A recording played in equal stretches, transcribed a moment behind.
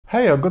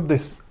Hey, I got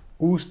this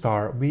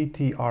AOOSTAR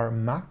WTR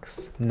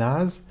Max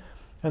NAS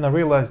and I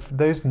realized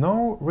there's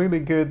no really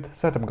good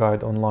setup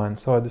guide online,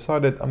 so I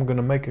decided I'm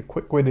gonna make a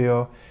quick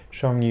video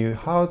showing you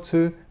how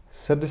to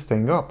set this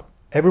thing up.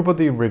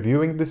 Everybody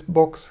reviewing this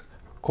box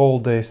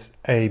called this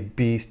a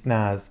beast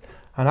NAS,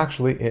 and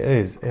actually it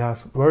is. It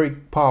has very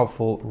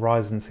powerful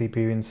Ryzen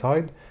CPU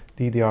inside,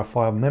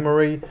 DDR5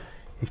 memory.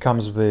 It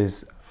comes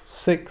with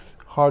 6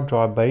 hard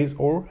drive bays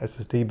or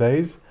SSD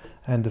bays,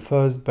 and the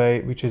first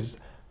bay which is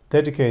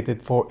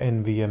dedicated for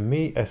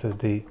NVMe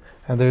SSD,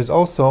 and there is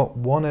also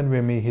one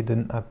NVMe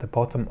hidden at the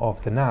bottom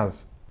of the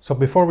NAS. So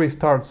before we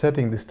start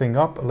setting this thing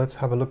up, let's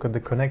have a look at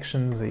the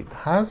connections it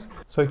has.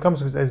 So it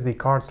comes with SD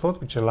card slot,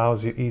 which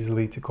allows you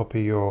easily to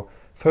copy your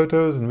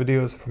photos and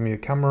videos from your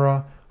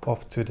camera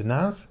off to the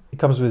NAS. It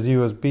comes with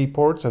USB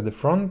ports at the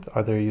front,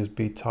 either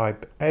USB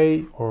type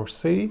A or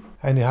C,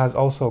 and it has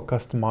also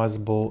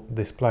customizable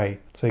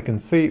display. So you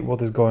can see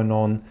what is going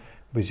on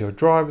with your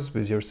drives,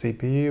 with your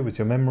CPU, with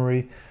your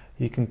memory.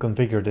 You can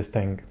configure this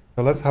thing.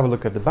 So let's have a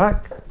look at the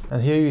back.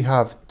 And here you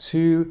have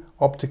 2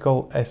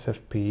 optical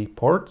SFP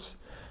ports.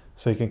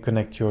 So you can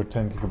connect your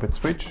 10 gigabit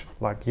switch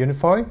like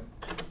UniFi.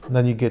 And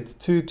then you get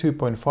 2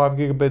 2.5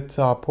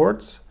 gigabit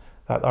ports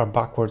that are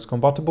backwards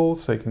compatible.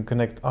 So you can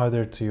connect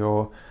either to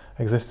your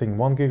existing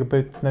 1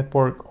 gigabit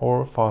network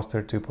or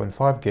faster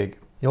 2.5 gig.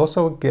 You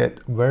also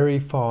get very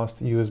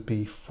fast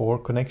USB 4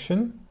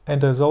 connection. And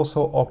there's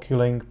also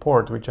OCuLink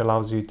port, which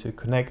allows you to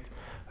connect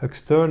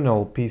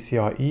external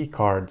PCIe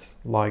cards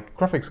like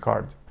graphics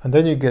card. And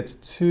then you get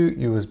 2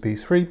 USB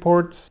 3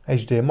 ports,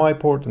 HDMI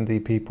port and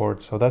DP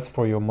port, so that's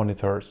for your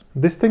monitors.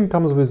 This thing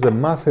comes with a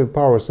massive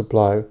power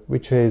supply,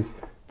 which is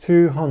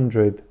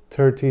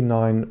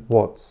 239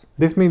 watts.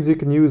 This means you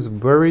can use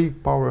very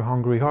power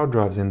hungry hard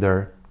drives in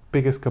there,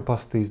 biggest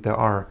capacities there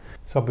are.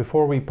 So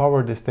before we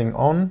power this thing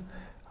on,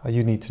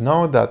 you need to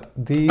know that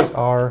these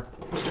are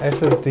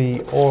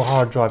SSD or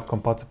hard drive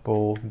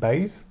compatible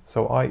bays.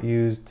 So I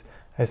used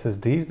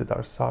SSDs that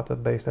are SATA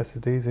based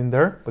SSDs in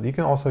there, but you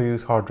can also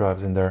use hard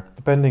drives in there,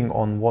 depending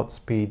on what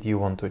speed you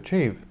want to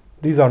achieve.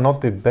 These are not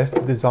the best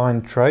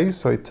designed trays,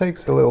 so it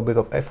takes a little bit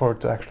of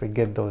effort to actually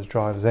get those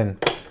drives in.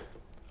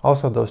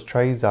 Also, those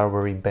trays are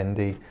very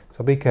bendy,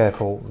 so be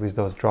careful with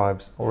those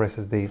drives or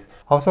SSDs.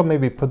 Also,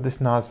 maybe put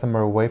this NAS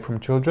somewhere away from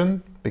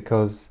children,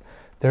 because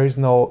there is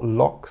no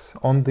locks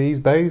on these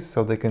bays,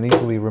 so they can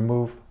easily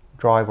remove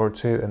drive or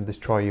two and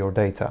destroy your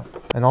data.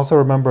 And also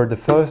remember, the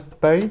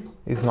first bay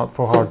is not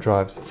for hard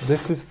drives.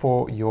 This is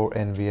for your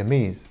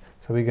NVMe's.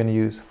 So we're going to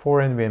use 4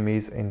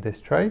 NVMe's in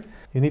this tray.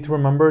 You need to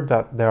remember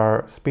that there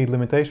are speed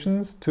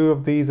limitations. 2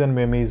 of these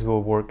NVMe's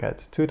will work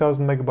at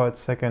 2000 megabytes a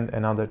second,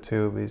 and other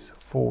 2 is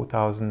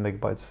 4000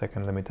 megabytes a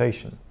second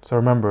limitation. So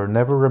remember,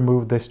 never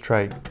remove this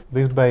tray.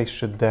 This bay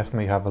should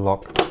definitely have a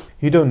lock.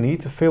 You don't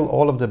need to fill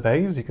all of the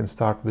bays. You can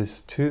start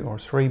with 2 or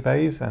 3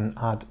 bays and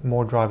add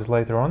more drives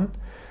later on.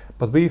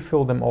 But we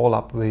fill them all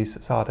up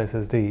with SATA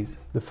SSDs.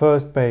 The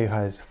first bay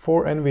has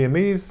 4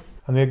 NVMe's,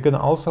 and we're going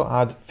to also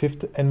add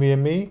 5th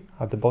NVMe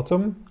at the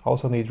bottom.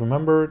 Also need to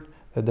remember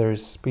that there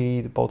is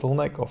speed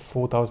bottleneck of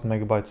 4000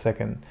 megabytes a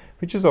second,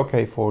 which is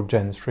okay for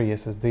Gen 3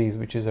 SSDs,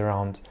 which is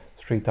around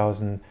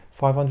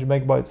 3500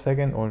 megabytes a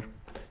second, or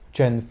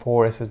Gen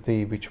 4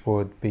 SSD, which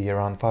would be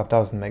around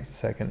 5000 megs a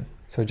second.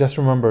 So just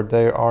remember,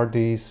 there are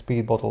these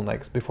speed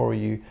bottlenecks before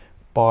you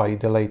buy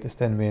the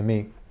latest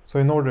NVMe. So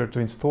in order to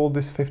install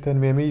this 5th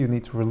NVMe, you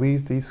need to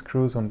release these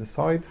screws on the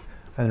side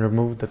and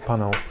remove the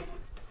panel.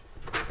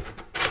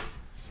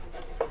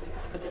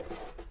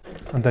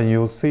 And then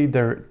you'll see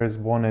there is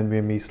 1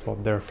 NVMe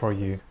slot there for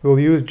you. We'll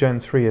use Gen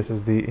 3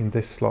 SSD in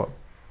this slot.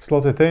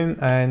 Slot it in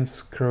and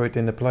screw it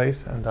into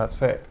place, and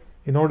that's it.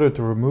 In order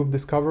to remove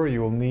this cover, you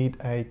will need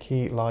a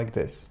key like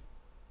this.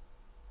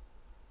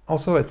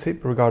 Also, a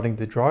tip regarding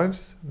the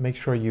drives: make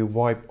sure you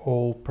wipe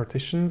all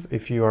partitions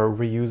if you are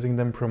reusing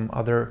them from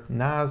other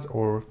NAS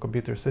or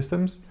computer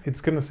systems. It's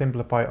going to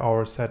simplify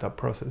our setup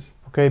process.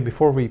 Okay,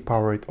 before we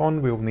power it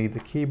on, we'll need a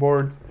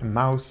keyboard, a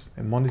mouse,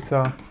 a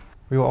monitor.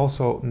 We'll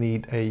also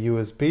need a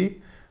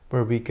USB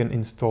where we can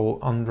install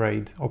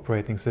Unraid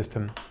operating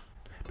system,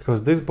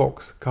 because this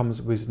box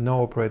comes with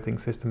no operating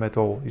system at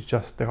all, it's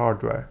just the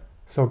hardware.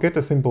 So get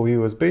a simple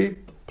USB,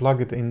 plug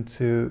it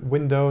into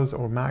Windows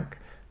or Mac.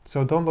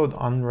 So download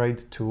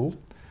Unraid tool,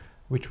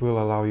 which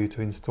will allow you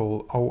to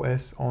install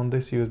OS on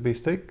this USB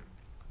stick.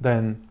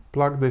 Then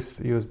plug this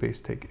USB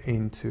stick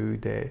into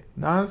the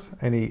NAS,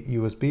 any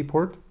USB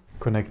port.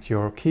 Connect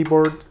your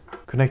keyboard,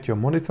 connect your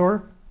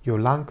monitor, your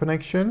LAN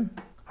connection,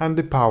 and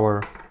the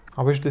power.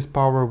 I wish this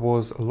power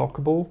was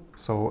lockable,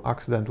 so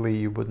accidentally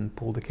you wouldn't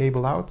pull the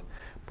cable out,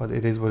 but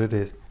it is what it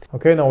is.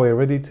 Okay, now we're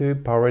ready to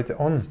power it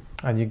on,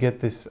 and you get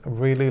this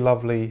really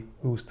lovely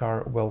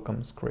AOOSTAR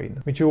welcome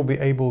screen, which you will be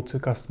able to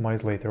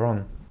customize later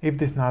on. If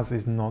this NAS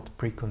is not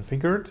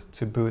pre-configured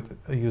to boot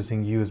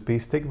using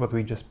USB stick, what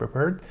we just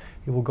prepared,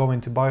 it will go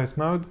into BIOS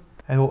mode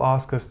and will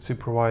ask us to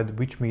provide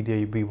which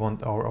media we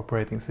want our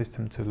operating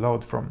system to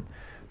load from.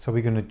 So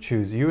we're going to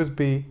choose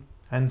USB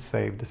and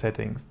save the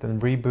settings, then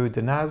reboot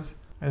the NAS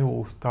and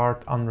we'll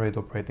start Unraid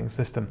operating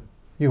system.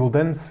 You will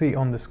then see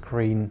on the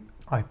screen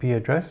IP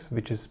address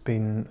which has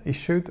been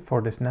issued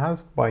for this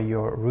NAS by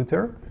your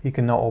router. You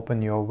can now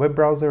open your web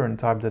browser and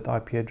type that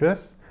IP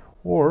address,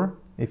 or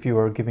if you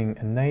are giving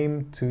a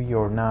name to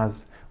your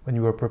NAS when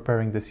you were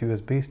preparing this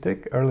USB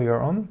stick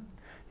earlier on,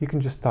 you can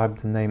just type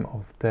the name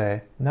of the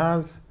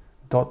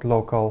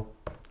NAS.local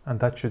and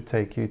that should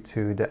take you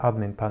to the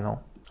admin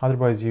panel.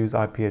 Otherwise use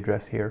IP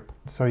address here.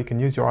 So you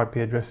can use your IP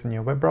address in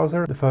your web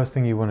browser. The first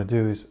thing you want to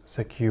do is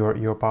secure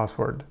your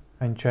password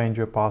and change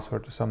your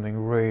password to something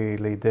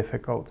really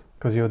difficult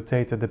because your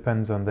data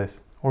depends on this.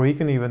 Or you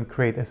can even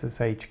create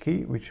SSH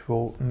key, which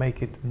will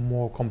make it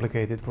more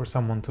complicated for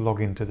someone to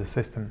log into the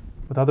system.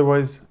 But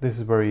otherwise, this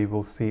is where you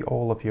will see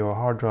all of your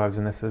hard drives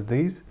and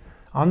SSDs.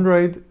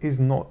 Unraid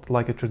is not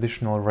like a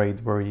traditional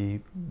RAID where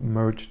you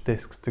merge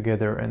disks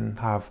together and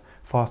have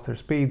faster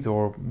speeds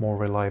or more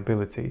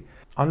reliability.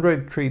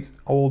 Unraid treats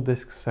all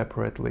disks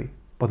separately,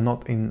 but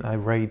not in a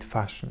RAID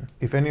fashion.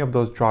 If any of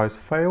those drives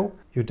fail,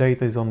 your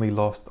data is only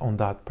lost on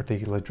that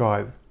particular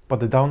drive. But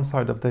the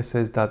downside of this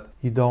is that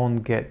you don't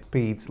get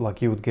speeds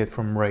like you would get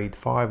from RAID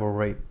 5 or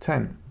RAID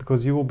 10,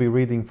 because you will be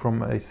reading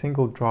from a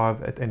single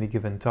drive at any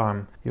given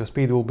time. Your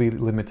speed will be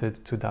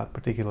limited to that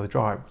particular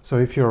drive. So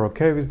if you're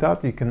okay with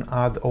that, you can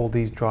add all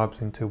these drives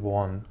into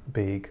one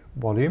big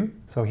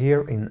volume. So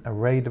here in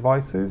Array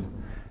Devices,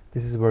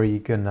 this is where you're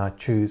gonna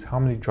choose how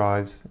many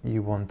drives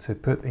you want to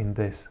put in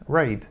this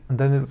RAID. And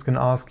then it's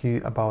gonna ask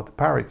you about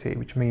parity,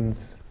 which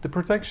means the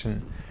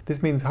protection.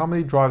 This means how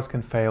many drives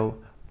can fail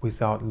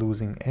without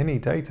losing any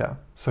data.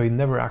 So it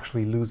never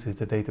actually loses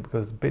the data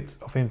because bits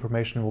of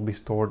information will be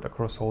stored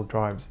across all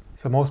drives.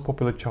 So most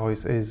popular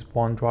choice is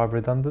one drive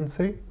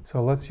redundancy.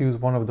 So let's use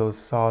one of those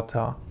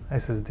SATA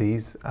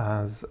SSDs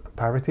as a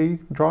parity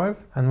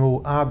drive, and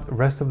we'll add the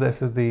rest of the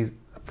SSDs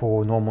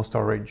for normal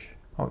storage.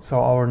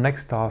 So our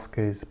next task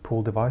is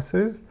pool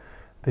devices.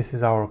 This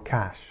is our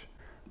cache.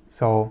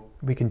 So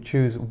we can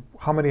choose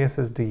how many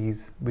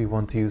SSDs we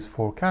want to use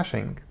for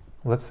caching.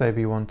 Let's say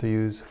we want to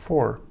use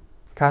 4.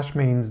 Cache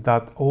means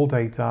that all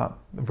data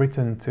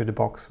written to the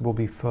box will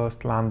be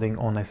first landing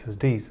on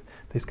SSDs.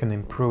 This can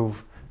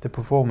improve the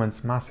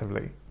performance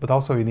massively. But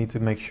also you need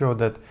to make sure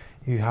that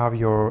you have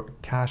your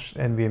cache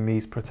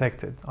NVMe's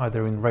protected,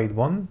 either in RAID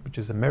 1, which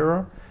is a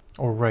mirror,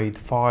 or RAID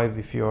 5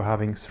 if you're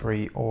having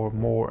 3 or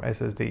more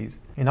SSDs.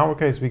 In our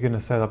case, we're going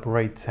to set up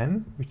RAID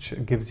 10, which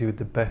gives you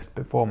the best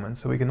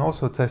performance. So we can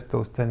also test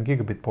those 10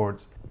 gigabit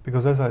ports,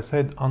 because as I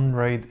said,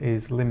 Unraid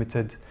is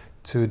limited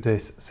to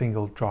this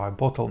single drive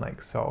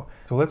bottleneck. So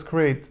let's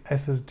create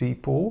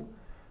SSD pool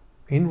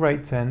in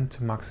RAID 10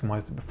 to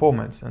maximize the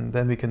performance, and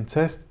then we can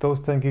test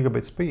those 10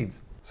 gigabit speeds.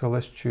 So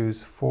let's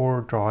choose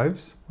 4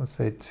 drives, let's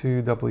say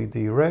 2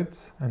 WD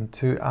Reds and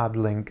 2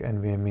 Addlink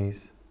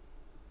NVMe's.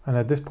 And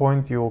at this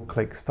point you'll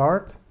click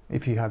start.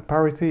 If you had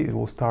parity, it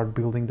will start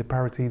building the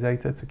parity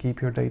data to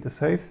keep your data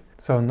safe.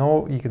 So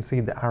now you can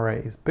see the array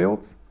is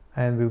built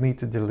and we'll need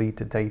to delete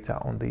the data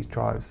on these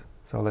drives.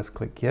 So let's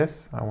click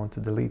yes, I want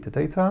to delete the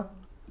data,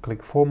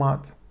 click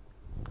format.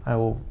 I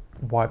will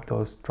wipe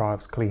those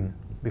drives clean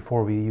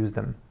before we use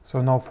them.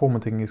 So now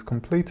formatting is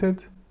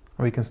completed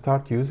and we can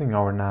start using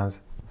our NAS.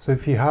 So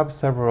if you have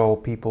several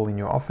people in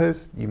your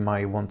office, you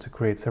might want to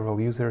create several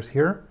users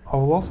here. I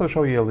will also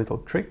show you a little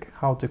trick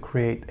how to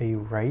create a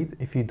RAID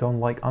if you don't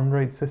like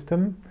Unraid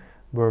system,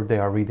 where they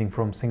are reading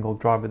from single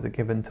drive at a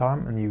given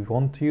time and you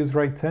want to use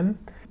RAID 10.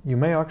 You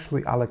may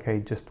actually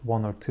allocate just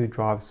 1 or 2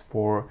 drives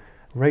for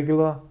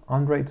regular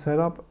Unraid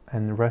setup,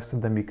 and the rest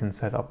of them you can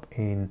set up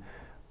in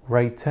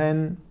RAID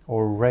 10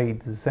 or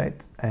RAID Z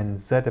and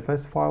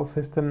ZFS file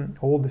system.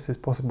 All this is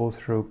possible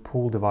through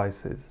pool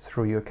devices,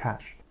 through your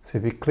cache. So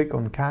if you click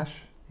on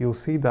cache, you'll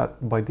see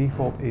that by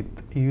default it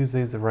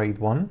uses RAID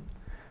 1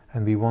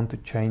 and we want to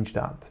change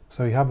that.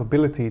 So you have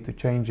ability to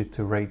change it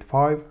to RAID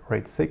 5,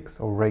 RAID 6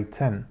 or RAID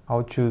 10.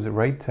 I'll choose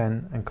RAID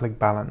 10 and click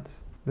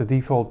balance. The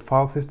default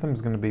file system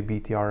is going to be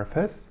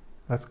BTRFS.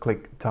 Let's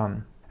click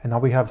done. And now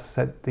we have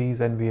set these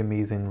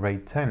NVMe's in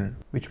RAID 10,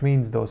 which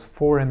means those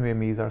 4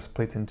 NVMe's are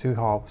split in 2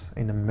 halves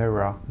in a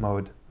mirror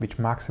mode, which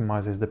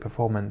maximizes the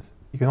performance.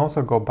 You can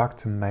also go back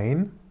to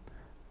main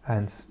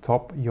and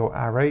stop your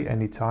array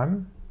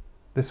anytime.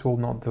 This will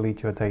not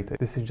delete your data.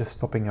 This is just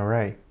stopping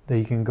array. Then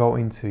you can go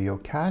into your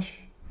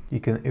cache. You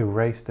can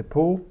erase the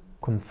pool,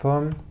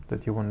 confirm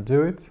that you want to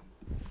do it,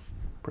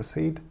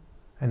 proceed.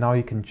 And now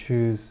you can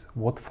choose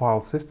what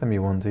file system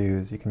you want to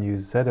use. You can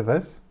use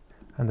ZFS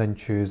and then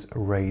choose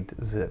RAID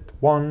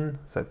Z1,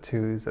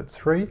 Z2,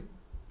 Z3,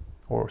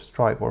 or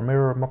stripe or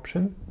mirror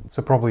option.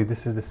 So probably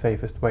this is the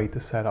safest way to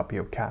set up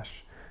your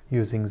cache,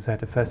 using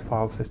ZFS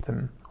file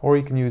system. Or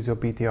you can use your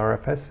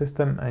BTRFS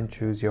system and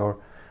choose your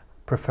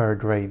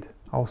preferred RAID.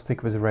 I'll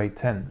stick with RAID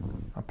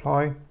 10.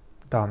 Apply,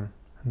 done.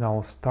 Now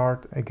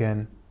start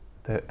again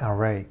the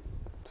array.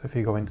 So if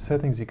you go into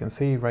settings, you can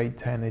see RAID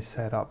 10 is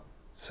set up.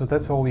 So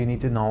that's all you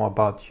need to know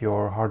about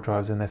your hard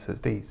drives and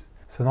SSDs.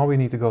 So now we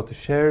need to go to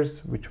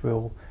shares, which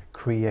will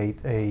create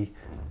a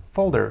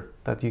folder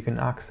that you can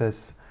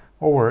access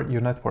over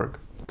your network.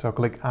 So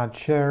click add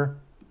share,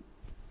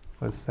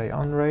 let's say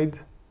Unraid,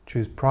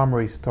 choose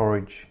primary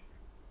storage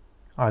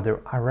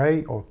either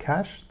array or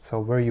cache, so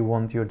where you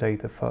want your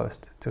data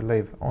first to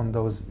live, on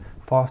those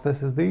fast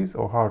SSDs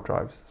or hard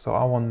drives. So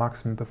I want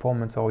maximum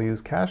performance, I'll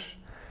use cache.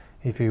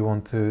 If you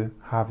want to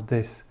have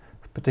this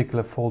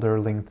particular folder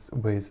linked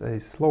with a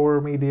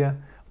slower media,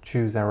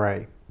 choose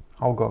array.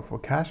 I'll go for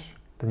cache.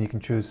 Then you can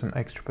choose some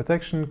extra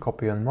protection,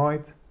 copy and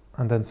write,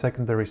 and then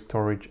secondary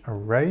storage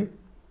array,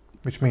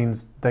 which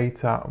means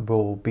data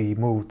will be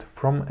moved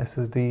from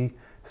SSD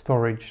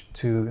storage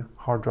to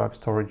hard drive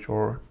storage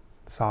or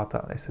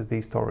SATA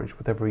SSD storage,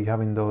 whatever you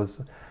have in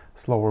those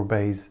slower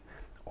bays,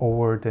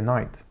 over the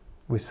night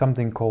with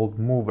something called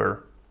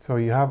mover. So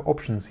you have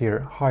options here: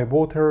 high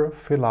water,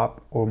 fill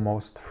up, or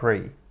most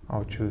free.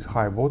 I'll choose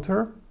high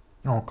water.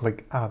 I'll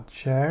click add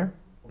share.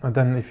 And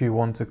then if you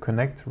want to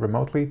connect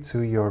remotely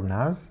to your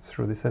NAS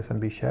through this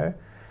SMB share,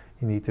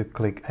 you need to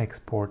click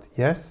export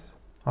yes.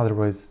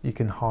 Otherwise, you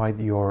can hide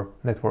your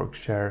network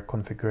share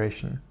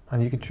configuration.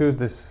 And you can choose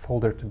this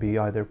folder to be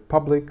either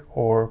public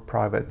or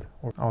private.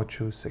 I'll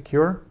choose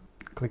secure,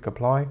 click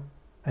apply.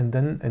 And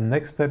then in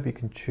next step, you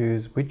can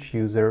choose which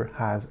user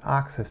has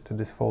access to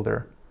this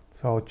folder.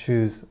 So I'll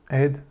choose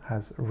Ed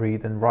has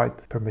read and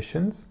write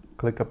permissions,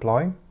 click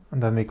apply,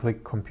 and then we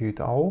click compute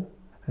all.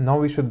 And now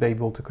we should be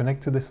able to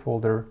connect to this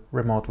folder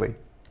remotely.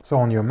 So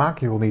on your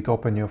Mac, you will need to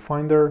open your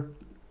Finder,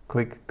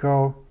 click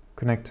go,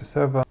 connect to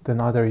server, then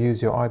either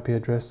use your IP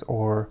address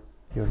or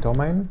your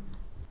domain.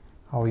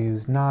 I'll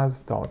use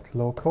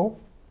nas.local.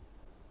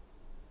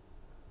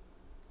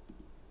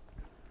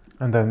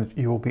 And then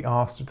you will be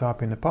asked to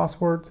type in a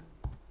password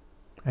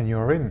and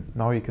you're in.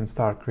 Now you can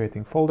start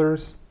creating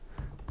folders,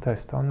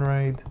 test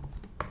Unraid,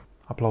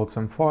 upload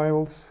some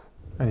files.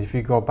 And if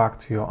you go back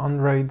to your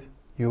Unraid,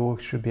 you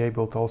should be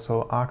able to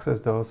also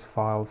access those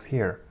files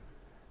here.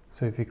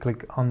 So if you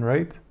click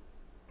Unraid,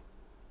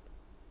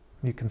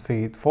 you can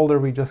see the folder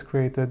we just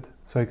created.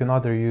 So you can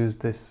either use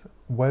this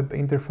web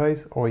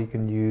interface or you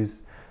can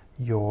use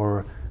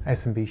your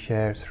SMB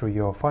share through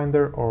your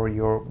Finder or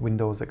your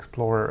Windows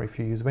Explorer if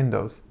you use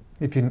Windows.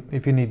 If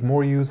you need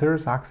more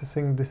users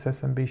accessing this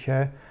SMB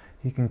share,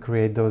 you can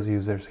create those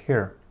users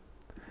here.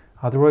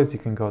 Otherwise, you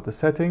can go to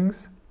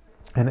settings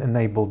and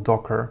enable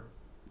Docker.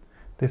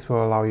 This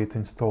will allow you to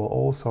install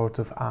all sorts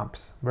of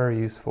apps, very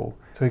useful.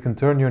 So you can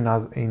turn your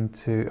NAS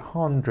into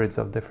hundreds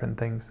of different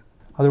things.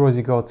 Otherwise,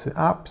 you go to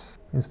apps,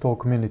 install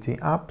community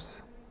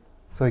apps.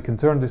 So you can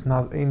turn this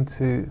NAS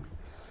into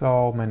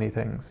so many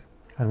things.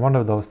 And one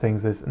of those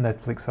things is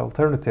Netflix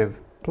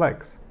alternative,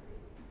 Plex.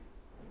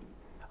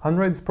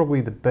 Unraid is probably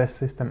the best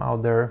system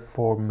out there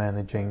for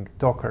managing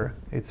Docker.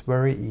 It's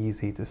very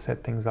easy to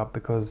set things up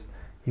because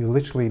you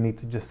literally need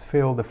to just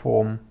fill the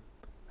form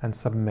and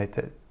submit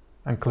it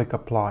and click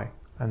apply.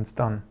 And it's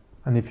done.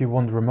 And if you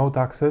want remote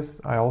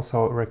access, I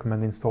also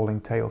recommend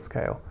installing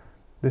Tailscale.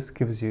 This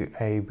gives you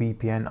a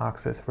VPN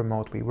access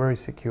remotely, very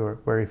secure,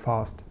 very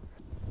fast.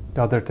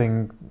 The other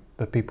thing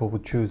that people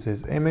would choose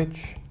is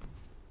Immich.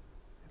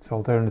 It's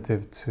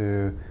alternative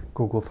to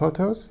Google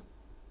Photos,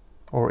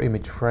 or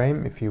Image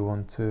Frame if you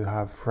want to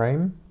have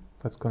Frame.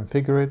 Let's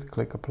configure it,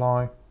 click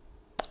apply.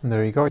 And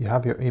there you go, you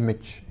have your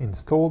image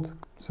installed.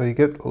 So you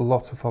get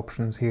lots of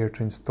options here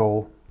to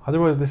install.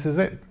 Otherwise, this is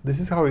it.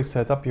 This is how you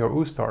set up your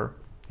AOOSTAR.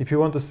 If you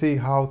want to see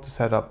how to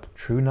set up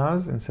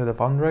TrueNAS instead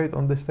of Unraid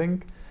on this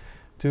thing,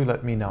 do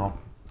let me know.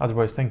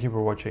 Otherwise, thank you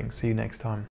for watching. See you next time.